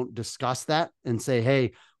if you don't discuss that and say,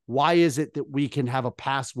 hey, why is it that we can have a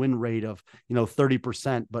pass win rate of,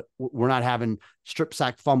 30%, but we're not having strip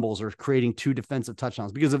sack fumbles or creating 2 defensive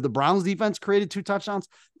touchdowns? Because if the Browns defense created 2 touchdowns,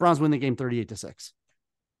 Browns win the game 38-6.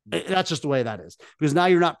 That's just the way that is, because now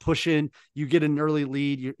you're not pushing, you get an early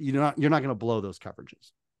lead. You're not going to blow those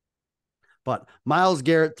coverages. But Myles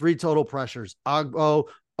Garrett, 3 total pressures. Ogbo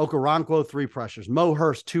Okoronkwo, 3 pressures. Mo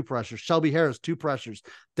Hurst, 2 pressures. Shelby Harris, 2 pressures.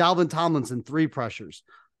 Dalvin Tomlinson, 3 pressures.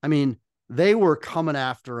 I mean, they were coming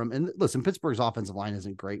after him. And listen, Pittsburgh's offensive line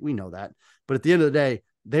isn't great. We know that. But at the end of the day,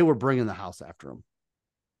 they were bringing the house after him.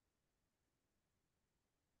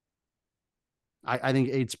 I think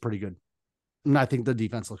 8's pretty good. And I think the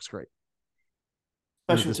defense looks great.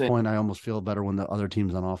 At this point, I almost feel better when the other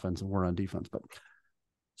team's on offense and we're on defense. But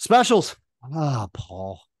specials.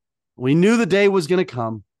 Paul. We knew the day was going to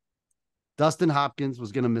come. Dustin Hopkins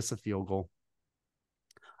was going to miss a field goal.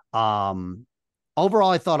 Overall,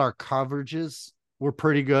 I thought our coverages were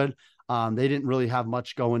pretty good. They didn't really have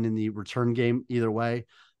much going in the return game either way.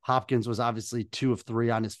 Hopkins was obviously 2 of 3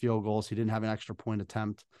 on his field goals. He didn't have an extra point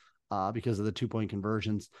attempt because of the 2-point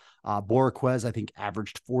conversions. Boriquez, I think,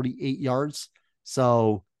 averaged 48 yards.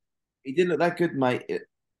 So he didn't look that good, mate.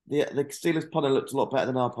 The Steelers punter looked a lot better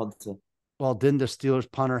than our punter. Well, didn't the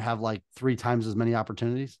Steelers punter have like 3 times as many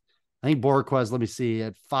opportunities? I think Boriquez, let me see,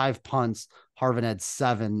 had 5 punts. Harvin had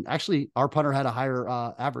 7. Actually, our punter had a higher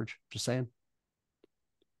average, just saying.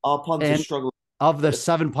 Our punter struggled. Of the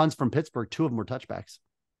 7 punts from Pittsburgh, 2 of them were touchbacks.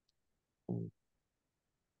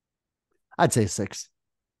 I'd say 6.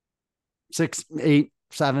 6, 8,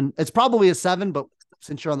 7. It's probably a 7, but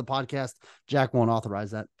since you're on the podcast, Jack won't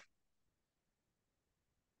authorize that.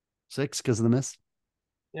 6 because of the miss.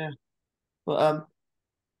 Yeah. But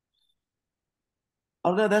I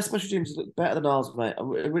don't know, their special teams looked better than ours, mate.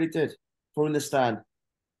 It really did. From in the stand.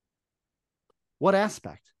 What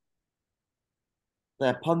aspect?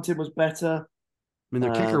 Their punting was better. I mean,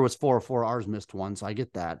 their kicker was 4 of 4. Ours missed 1, so I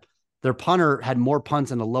get that. Their punter had more punts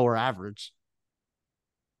and a lower average.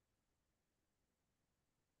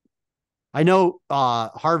 I know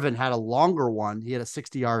Harvin had a longer one. He had a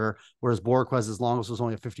 60-yarder, whereas Boriquez's longest was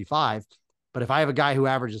only a 55. But if I have a guy who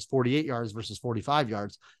averages 48 yards versus 45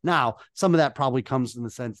 yards, now some of that probably comes in the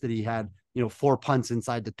sense that he had, 4 punts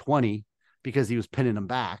inside the 20 because he was pinning them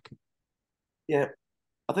back. Yeah.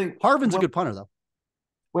 I think Harvin's a good punter, though.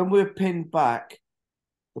 When we were pinned back,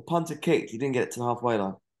 the punter kicked. He didn't get it to the halfway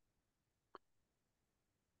line.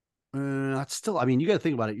 That's still, I mean, you got to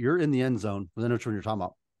think about it. You're in the end zone. I know which one you're talking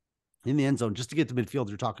about. In the end zone, just to get to midfield,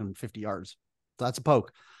 you're talking 50 yards. So that's a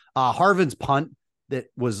poke. Harvin's punt that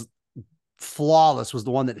was flawless was the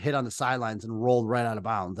one that hit on the sidelines and rolled right out of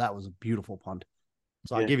bounds. That was a beautiful punt.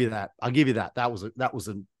 So yeah. I'll give you that. That was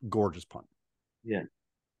a gorgeous punt. Yeah.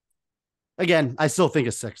 Again, I still think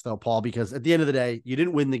a 6 though, Paul, because at the end of the day, you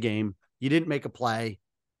didn't win the game. You didn't make a play,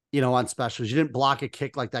 on specials. You didn't block a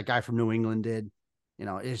kick like that guy from New England did.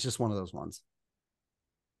 It's just one of those ones.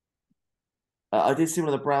 I did see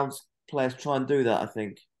one of the Browns players try and do that, I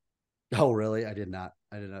think. Oh, really? I did not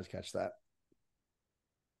catch that.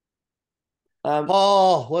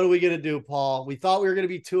 Paul, what are we going to do, Paul? We thought we were going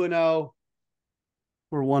to be 2-0.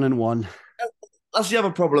 We're 1-1. That's the other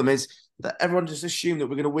problem, is that everyone just assumed that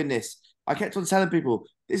we're going to win this. I kept on telling people,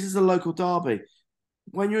 this is a local derby.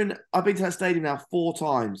 I've been to that stadium now 4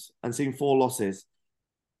 times and seen 4 losses.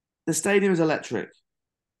 The stadium is electric.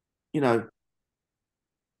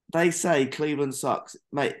 They say Cleveland sucks.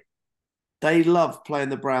 Mate, they love playing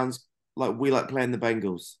the Browns like we like playing the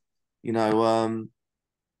Bengals.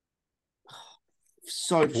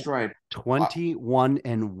 So strange.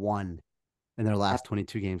 21-1 in their last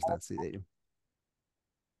 22 games in that stadium.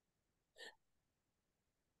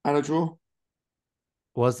 And a draw?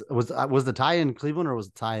 Was the tie in Cleveland or was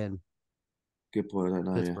the tie in? Good point. I don't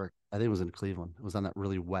know. Pittsburgh. Yeah. I think it was in Cleveland. It was on that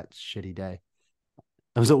really wet, shitty day.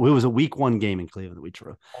 It was a week 1 game in Cleveland that we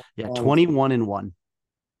drew. Yeah, 21-1.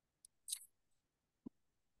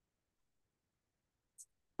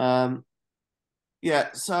 Yeah.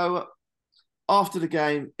 So after the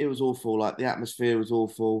game, it was awful. Like the atmosphere was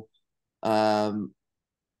awful.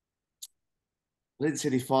 I didn't see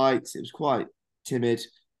any fights. It was quite timid.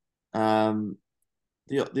 Um,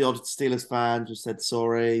 the odd Steelers fan just said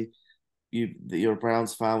sorry. That you're a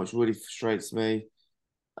Browns fan, which really frustrates me.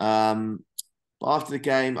 But after the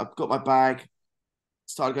game, I got my bag,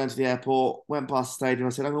 started going to the airport, went past the stadium. I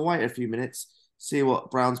said, I'm going to wait a few minutes, see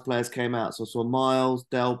what Browns players came out. So I saw Miles,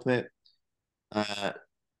 Delpit,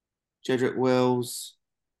 Jedrick Wills.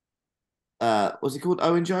 Was he called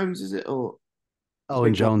Owen Jones? Is it or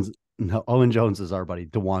Owen Jones? No, Owen Jones is our buddy,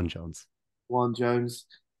 DeJuan Jones. Juan Jones.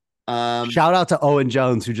 Shout out to Owen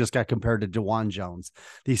Jones, who just got compared to DeJuan Jones.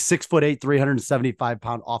 The 6'8",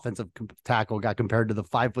 375-pound offensive tackle got compared to the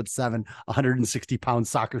 5'7", 160-pound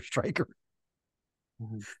soccer striker.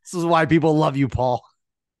 Mm-hmm. This is why people love you, Paul.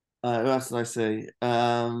 Who else did I see?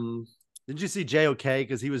 Did you see JOK?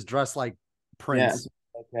 Because he was dressed like Prince.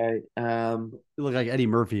 Yeah, okay. He looked like Eddie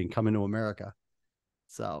Murphy in Coming to America.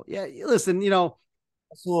 So yeah, listen, I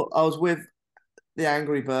was with the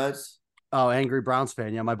Angry Birds. Oh, Angry Browns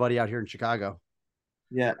fan. Yeah, my buddy out here in Chicago.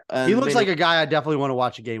 Yeah. He looks like a guy I definitely want to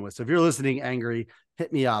watch a game with. So if you're listening, Angry,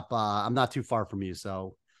 hit me up. I'm not too far from you.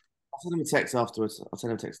 So I'll send him a text afterwards. I'll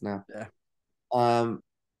send him a text now. Yeah.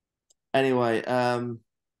 Anyway.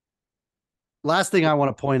 Last thing I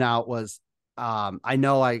want to point out was I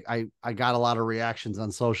know I got a lot of reactions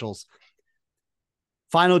on socials.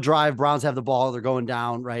 Final drive, Browns have the ball. They're going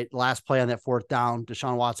down, right? Last play on that fourth down,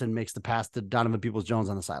 Deshaun Watson makes the pass to Donovan Peoples-Jones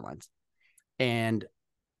on the sidelines. And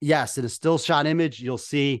yes, in a still shot image, you'll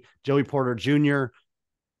see Joey Porter Jr.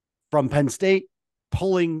 from Penn State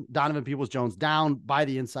pulling Donovan Peoples-Jones down by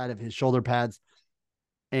the inside of his shoulder pads.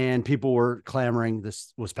 And people were clamoring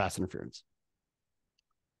this was pass interference.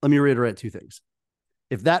 Let me reiterate two things.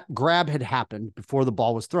 If that grab had happened before the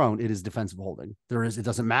ball was thrown, it is defensive holding. It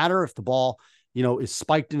doesn't matter if the ball, is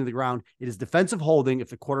spiked into the ground. It is defensive holding if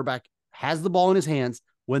the quarterback has the ball in his hands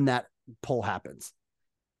when that pull happens.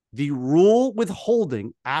 The rule with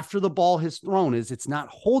holding after the ball is thrown is it's not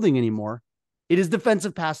holding anymore. It is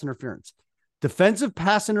defensive pass interference. Defensive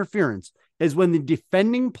pass interference is when the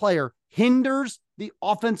defending player hinders the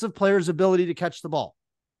offensive player's ability to catch the ball.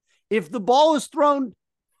 If the ball is thrown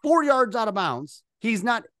 4 yards out of bounds, he's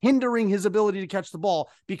not hindering his ability to catch the ball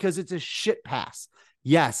because it's a shit pass.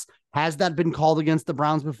 Yes. Has that been called against the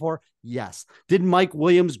Browns before? Yes. Did Mike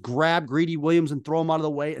Williams grab Greedy Williams and throw him out of the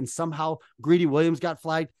way and somehow Greedy Williams got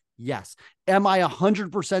flagged? Yes. Am I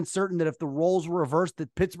 100% certain that if the roles were reversed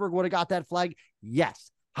that Pittsburgh would have got that flag?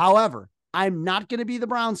 Yes. However, I'm not going to be the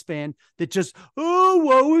Browns fan that just,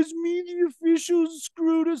 woe is me, the officials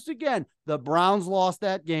screwed us again. The Browns lost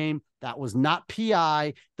that game. That was not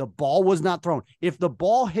PI. The ball was not thrown. If the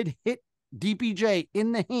ball had hit DPJ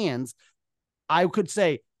in the hands, I could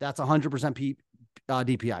say that's 100%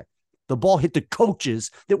 DPI. The ball hit the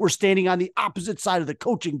coaches that were standing on the opposite side of the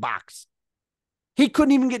coaching box. He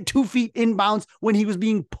couldn't even get 2 feet inbounds when he was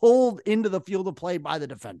being pulled into the field of play by the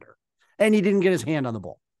defender, and he didn't get his hand on the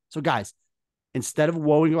ball. So guys, instead of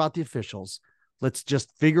woeing about the officials, let's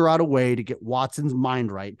just figure out a way to get Watson's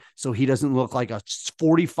mind right so he doesn't look like a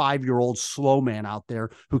 45-year-old slow man out there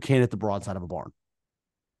who can't hit the broadside of a barn.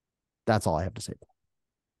 That's all I have to say.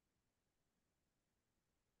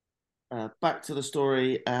 Back to the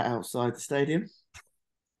story outside the stadium.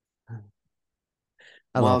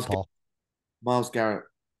 I love Paul. Myles Garrett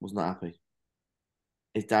was not happy.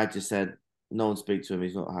 His dad just said, no one speak to him.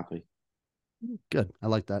 He's not happy. Good. I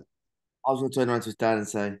like that. I was going to turn around to his dad and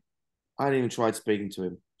say, I hadn't even tried speaking to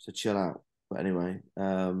him, so chill out. But anyway,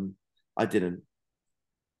 I didn't.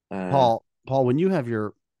 Paul, when you have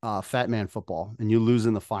your Fat Man football and you lose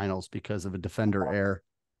in the finals because of a defender error,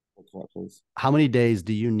 how many days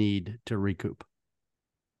do you need to recoup?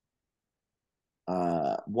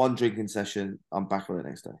 1 drinking session. I'm back on it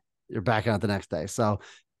next day. You're back on it the next day. So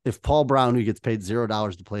if Paul Brown, who gets paid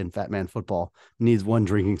 $0 to play in Fat Man football, needs 1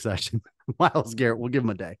 drinking session, Myles Garrett, we'll give him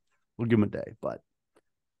a day. But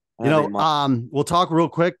we'll talk real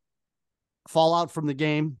quick. Fallout from the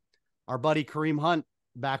game. Our buddy Kareem Hunt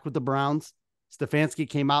back with the Browns. Stefanski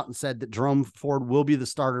came out and said that Jerome Ford will be the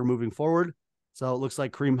starter moving forward. So it looks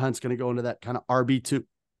like Kareem Hunt's going to go into that kind of RB2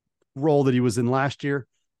 role that he was in last year.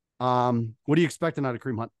 What are you expecting out of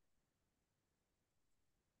Kareem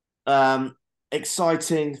Hunt?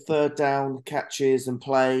 Exciting third down catches and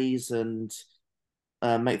plays and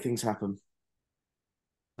make things happen.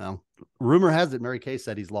 Well, rumor has it Mary Kay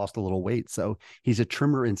said he's lost a little weight, so he's a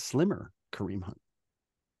trimmer and slimmer Kareem Hunt.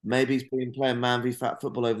 Maybe he's been playing man v fat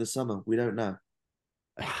football over the summer. We don't know.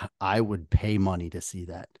 I would pay money to see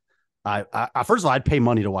that. I first of all, I'd pay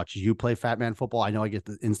money to watch you play Fat Man football. I know I get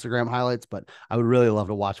the Instagram highlights, but I would really love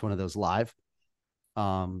to watch one of those live.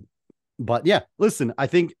 But yeah, listen, I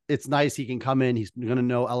think it's nice. He can come in. He's going to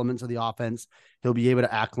know elements of the offense. He'll be able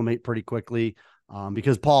to acclimate pretty quickly.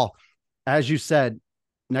 Because Paul, as you said,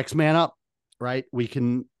 next man up, right? We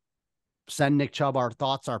can send Nick Chubb our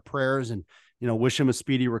thoughts, our prayers, and, wish him a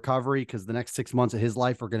speedy recovery, because the next 6 months of his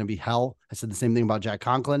life are going to be hell. I said the same thing about Jack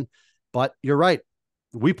Conklin, but you're right.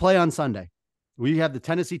 We play on Sunday. We have the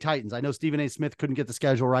Tennessee Titans. I know Stephen A. Smith couldn't get the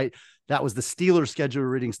schedule right. That was the Steelers schedule we're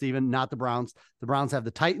reading, Stephen, not the Browns. The Browns have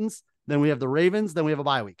the Titans. Then we have the Ravens. Then we have a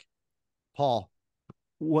bye week. Paul,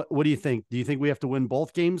 what do you think? Do you think we have to win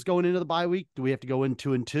both games going into the bye week? Do we have to go in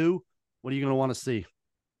 2-2? What are you going to want to see?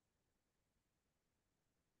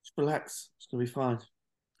 Just relax. It's going to be fine.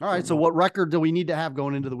 All right. So what record do we need to have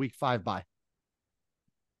going into the week 5 bye?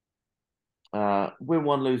 Win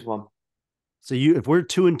one, lose one. So if we're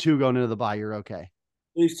 2-2 going into the bye, you're okay.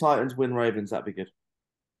 Lose Titans, win Ravens. That'd be good.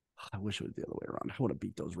 I wish it was the other way around. I want to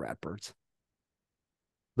beat those Ratbirds.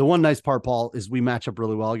 The one nice part, Paul, is we match up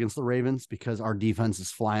really well against the Ravens because our defense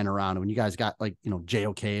is flying around. And when you guys got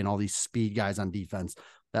JOK and all these speed guys on defense,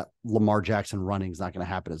 that Lamar Jackson running is not going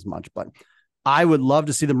to happen as much. But I would love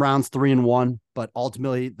to see the Browns 3-1, but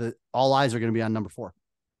ultimately all eyes are going to be on number 4,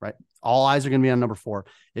 right? All eyes are going to be on number 4.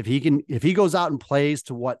 If he goes out and plays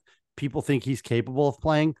to what people think he's capable of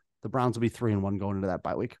playing, the Browns will be 3-1 going into that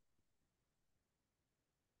bye week.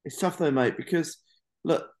 It's tough though, mate, because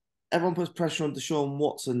look, everyone puts pressure on Deshaun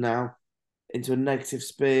Watson now into a negative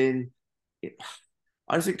spin.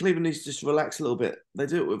 I just think Cleveland needs to just relax a little bit. They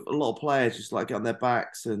do it with a lot of players, just like get on their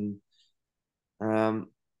backs and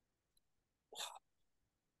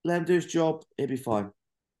let him do his job. He'll be fine.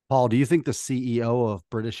 Paul, do you think the CEO of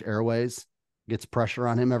British Airways gets pressure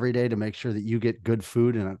on him every day to make sure that you get good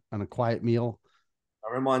food and a quiet meal?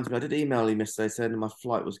 That reminds me, I did email him yesterday saying my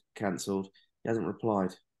flight was cancelled. He hasn't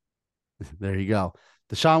replied. There you go.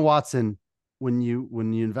 Deshaun Watson, when you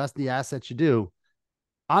invest the assets you do,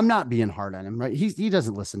 I'm not being hard on him, right? He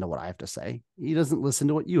doesn't listen to what I have to say. He doesn't listen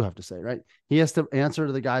to what you have to say, right? He has to answer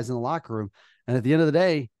to the guys in the locker room. And at the end of the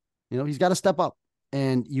day, he's got to step up.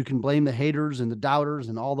 And you can blame the haters and the doubters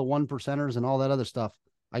and all the 1%ers and all that other stuff.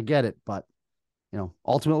 I get it. But,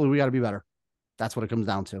 ultimately we got to be better. That's what it comes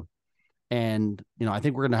down to. And, I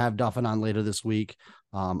think we're going to have Duffin on later this week.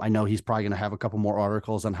 I know he's probably going to have a couple more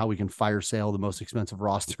articles on how we can fire sale the most expensive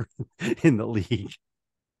roster in the league.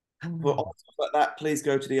 Well, like that, please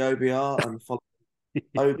go to the OBR and follow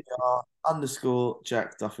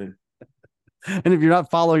OBR_Jack Duffin. And if you're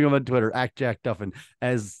not following him on Twitter, @Jack Duffin,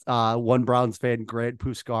 as one Browns fan, Grant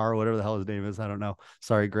Puskar, or whatever the hell his name is. I don't know.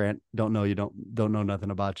 Sorry, Grant. Don't know. You don't know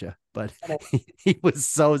nothing about you. But he was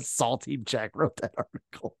so salty. Jack wrote that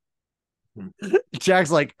article.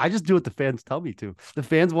 Jack's like, I just do what the fans tell me to. The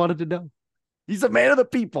fans wanted to know. He's a man of the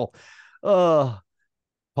people. Paul,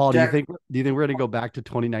 Jack, do you think we're going to go back to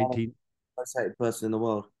 2019? Most hated person in the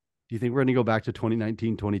world. Do you think we're going to go back to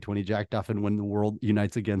 2019, 2020 Jack Duffin when the world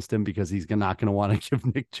unites against him because he's not going to want to give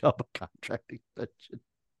Nick Chubb a contract extension?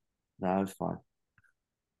 No, it's fine.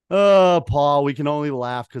 Paul, we can only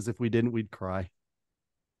laugh because if we didn't, we'd cry.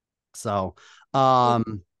 So, we got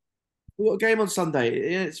a game on Sunday.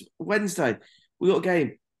 It's Wednesday. We got a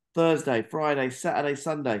game Thursday, Friday, Saturday,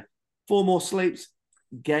 Sunday. 4 more sleeps.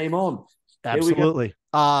 Game on. Absolutely.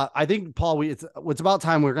 I think, Paul, it's about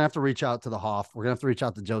time. We're gonna have to reach out to the Hoff. We're gonna have to reach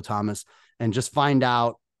out to Joe Thomas and just find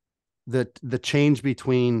out the change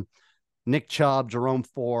between Nick Chubb, Jerome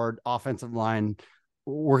Ford, offensive line.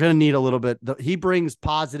 We're gonna need a little bit. He brings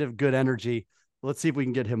positive, good energy. Let's see if we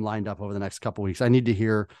can get him lined up over the next couple of weeks. I need to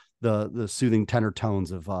hear the soothing tenor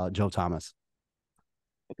tones of Joe Thomas.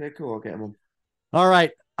 Okay, cool. I'll get him on. All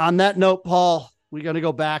right. On that note, Paul, we're gonna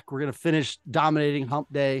go back. We're gonna finish dominating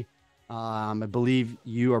Hump Day. I believe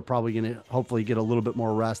you are probably going to hopefully get a little bit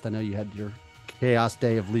more rest. I know you had your chaos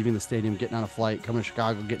day of leaving the stadium, getting on a flight, coming to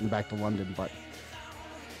Chicago, getting back to London, but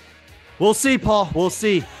we'll see, Paul. We'll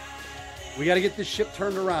see. We got to get this ship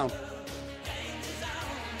turned around.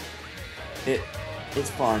 It's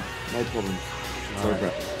fine. No problem.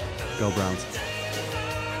 Right. Go Browns.